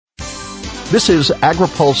This is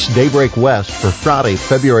AgriPulse Daybreak West for Friday,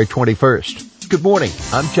 February 21st. Good morning.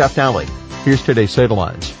 I'm Jeff Nally. Here's today's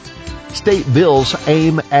headlines. State bills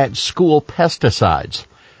aim at school pesticides,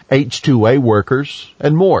 H-2A workers,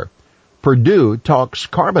 and more. Purdue talks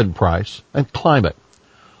carbon price and climate.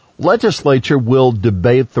 Legislature will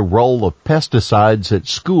debate the role of pesticides at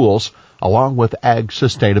schools along with ag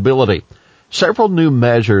sustainability. Several new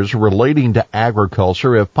measures relating to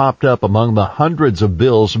agriculture have popped up among the hundreds of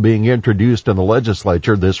bills being introduced in the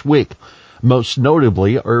legislature this week. Most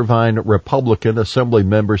notably, Irvine Republican Assembly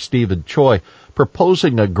member Stephen Choi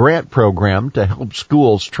proposing a grant program to help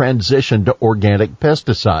schools transition to organic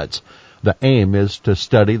pesticides. The aim is to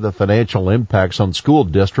study the financial impacts on school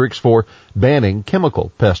districts for banning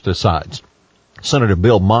chemical pesticides. Senator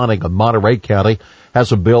Bill Monning of Monterey County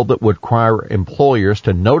has a bill that would require employers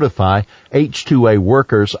to notify H-2A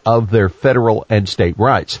workers of their federal and state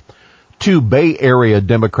rights. Two Bay Area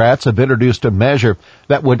Democrats have introduced a measure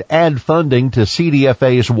that would add funding to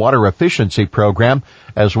CDFA's water efficiency program,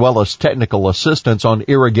 as well as technical assistance on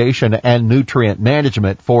irrigation and nutrient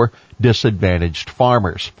management for disadvantaged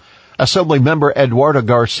farmers. Assemblymember Eduardo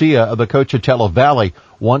Garcia of the Coachella Valley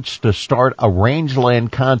wants to start a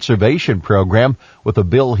rangeland conservation program with a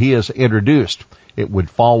bill he has introduced. It would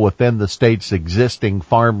fall within the state's existing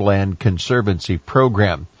farmland conservancy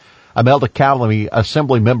program. Imelda County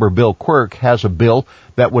Assemblymember Bill Quirk has a bill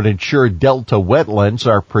that would ensure delta wetlands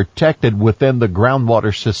are protected within the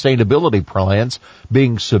groundwater sustainability plans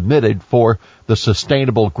being submitted for the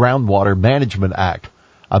Sustainable Groundwater Management Act.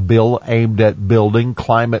 A bill aimed at building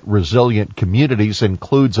climate-resilient communities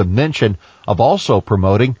includes a mention of also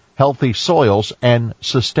promoting healthy soils and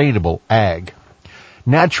sustainable ag.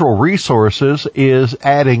 Natural Resources is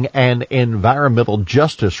adding an environmental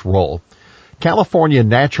justice role. California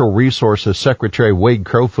Natural Resources Secretary Wade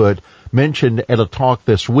Crowfoot mentioned at a talk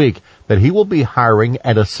this week that he will be hiring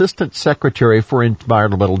an assistant secretary for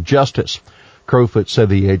environmental justice. Crowfoot said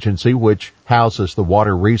the agency, which houses the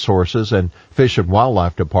Water Resources and Fish and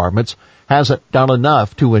Wildlife departments, hasn't done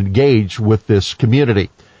enough to engage with this community.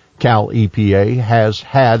 Cal EPA has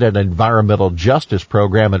had an environmental justice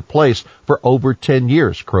program in place for over 10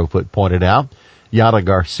 years, Crowfoot pointed out. Yada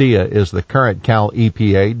Garcia is the current Cal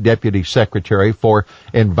EPA Deputy Secretary for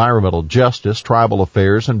Environmental Justice, Tribal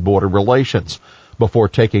Affairs, and Border Relations. Before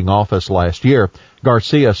taking office last year,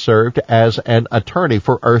 Garcia served as an attorney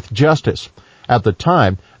for Earth Justice. At the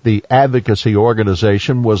time, the advocacy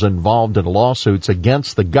organization was involved in lawsuits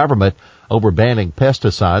against the government over banning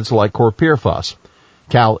pesticides like chlorpyrifos.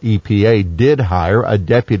 Cal EPA did hire a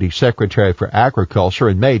Deputy Secretary for Agriculture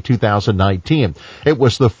in May 2019. It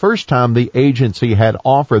was the first time the agency had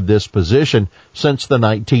offered this position since the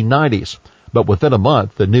 1990s. But within a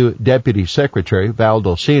month, the new Deputy Secretary, Val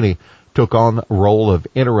Dolcini, took on the role of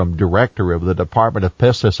interim director of the Department of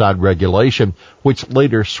Pesticide Regulation, which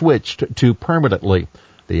later switched to permanently.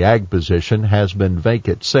 The ag position has been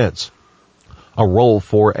vacant since. A role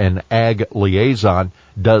for an ag liaison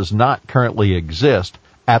does not currently exist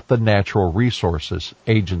at the Natural Resources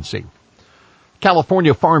Agency.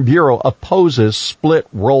 California Farm Bureau opposes split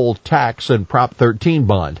roll tax and Prop 13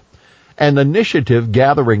 bond. An initiative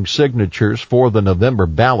gathering signatures for the November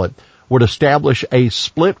ballot would establish a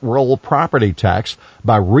split roll property tax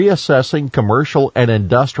by reassessing commercial and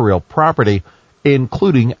industrial property,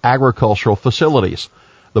 including agricultural facilities.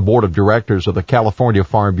 The board of directors of the California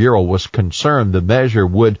Farm Bureau was concerned the measure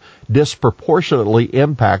would disproportionately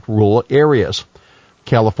impact rural areas.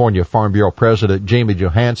 California Farm Bureau President Jamie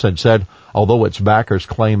Johansson said, although its backers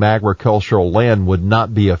claim agricultural land would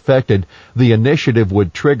not be affected, the initiative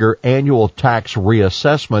would trigger annual tax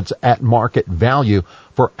reassessments at market value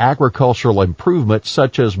for agricultural improvements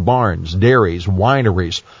such as barns, dairies,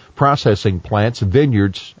 wineries, processing plants,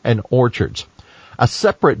 vineyards, and orchards. A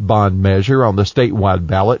separate bond measure on the statewide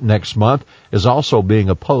ballot next month is also being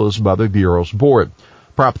opposed by the Bureau's board.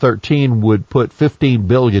 Prop 13 would put $15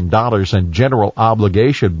 billion in general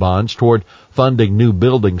obligation bonds toward funding new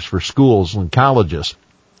buildings for schools and colleges.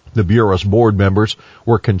 The Bureau's board members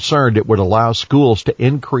were concerned it would allow schools to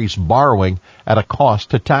increase borrowing at a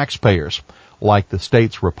cost to taxpayers. Like the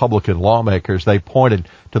state's Republican lawmakers, they pointed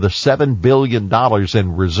to the $7 billion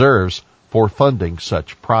in reserves for funding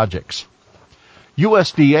such projects.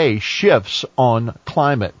 USDA shifts on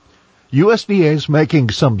climate. USDA is making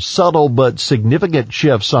some subtle but significant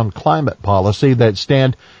shifts on climate policy that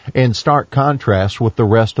stand in stark contrast with the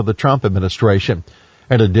rest of the Trump administration.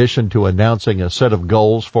 In addition to announcing a set of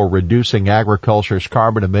goals for reducing agriculture's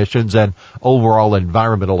carbon emissions and overall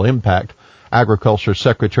environmental impact, Agriculture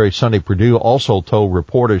Secretary Sonny Perdue also told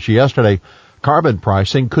reporters yesterday Carbon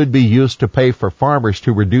pricing could be used to pay for farmers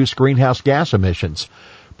to reduce greenhouse gas emissions.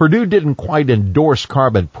 Perdue didn't quite endorse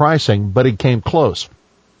carbon pricing, but he came close.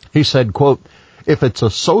 He said, quote, "If it's a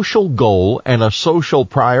social goal and a social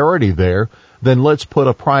priority there, then let's put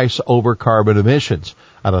a price over carbon emissions."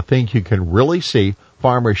 And I think you can really see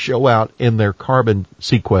farmers show out in their carbon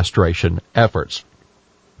sequestration efforts.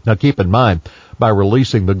 Now keep in mind, by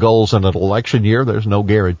releasing the goals in an election year, there's no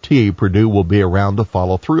guarantee Perdue will be around to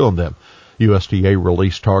follow through on them. USDA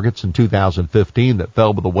released targets in 2015 that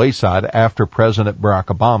fell by the wayside after President Barack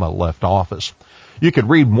Obama left office. You can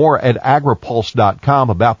read more at agripulse.com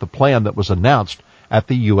about the plan that was announced at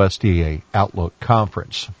the USDA Outlook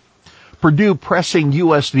Conference. Perdue pressing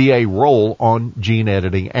USDA role on gene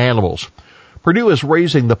editing animals. Perdue is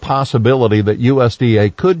raising the possibility that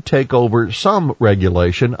USDA could take over some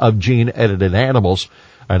regulation of gene-edited animals,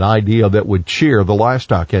 an idea that would cheer the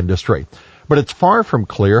livestock industry. But it's far from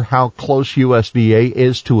clear how close USDA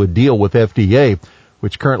is to a deal with FDA,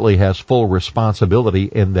 which currently has full responsibility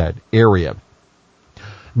in that area.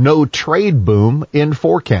 No trade boom in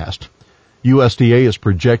forecast. USDA is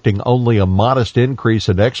projecting only a modest increase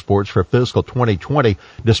in exports for fiscal 2020,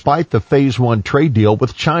 despite the Phase 1 trade deal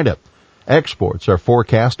with China. Exports are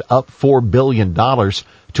forecast up $4 billion to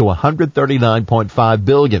 $139.5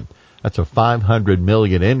 billion. That's a $500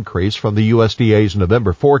 million increase from the USDA's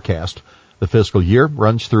November forecast. The fiscal year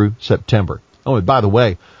runs through September. Oh, and by the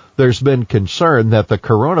way, there's been concern that the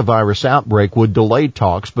coronavirus outbreak would delay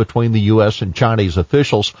talks between the U.S. and Chinese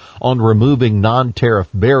officials on removing non-tariff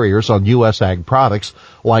barriers on U.S. ag products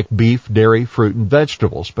like beef, dairy, fruit, and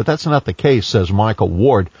vegetables. But that's not the case, says Michael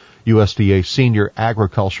Ward, USDA Senior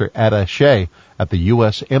Agriculture Attaché at the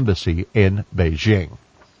U.S. Embassy in Beijing.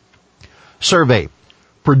 Survey.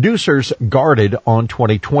 Producers guarded on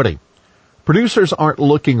 2020. Producers aren't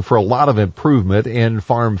looking for a lot of improvement in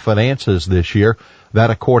farm finances this year. That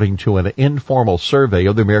according to an informal survey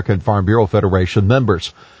of the American Farm Bureau Federation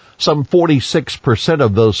members. Some 46%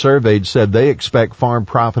 of those surveyed said they expect farm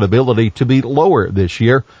profitability to be lower this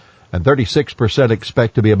year, and 36%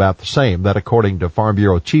 expect to be about the same. That according to Farm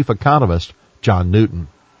Bureau Chief Economist John Newton.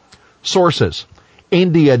 Sources.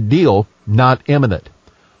 India deal not imminent.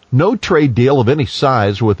 No trade deal of any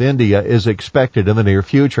size with India is expected in the near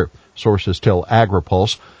future. Sources tell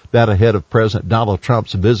AgriPulse that ahead of President Donald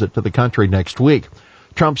Trump's visit to the country next week.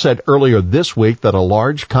 Trump said earlier this week that a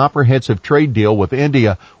large, comprehensive trade deal with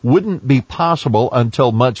India wouldn't be possible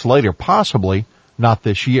until much later, possibly not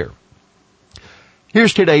this year.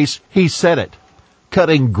 Here's today's He Said It.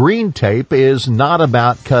 Cutting green tape is not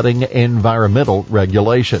about cutting environmental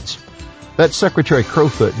regulations. That's Secretary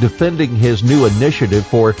Crowfoot defending his new initiative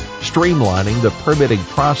for streamlining the permitting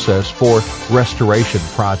process for restoration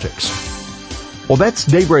projects. Well, that's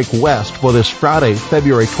Daybreak West for this Friday,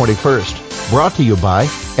 February 21st, brought to you by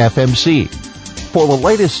FMC. For the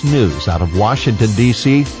latest news out of Washington,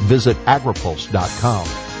 D.C., visit agripulse.com.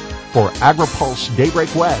 For AgriPulse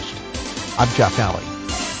Daybreak West, I'm Jeff Alley.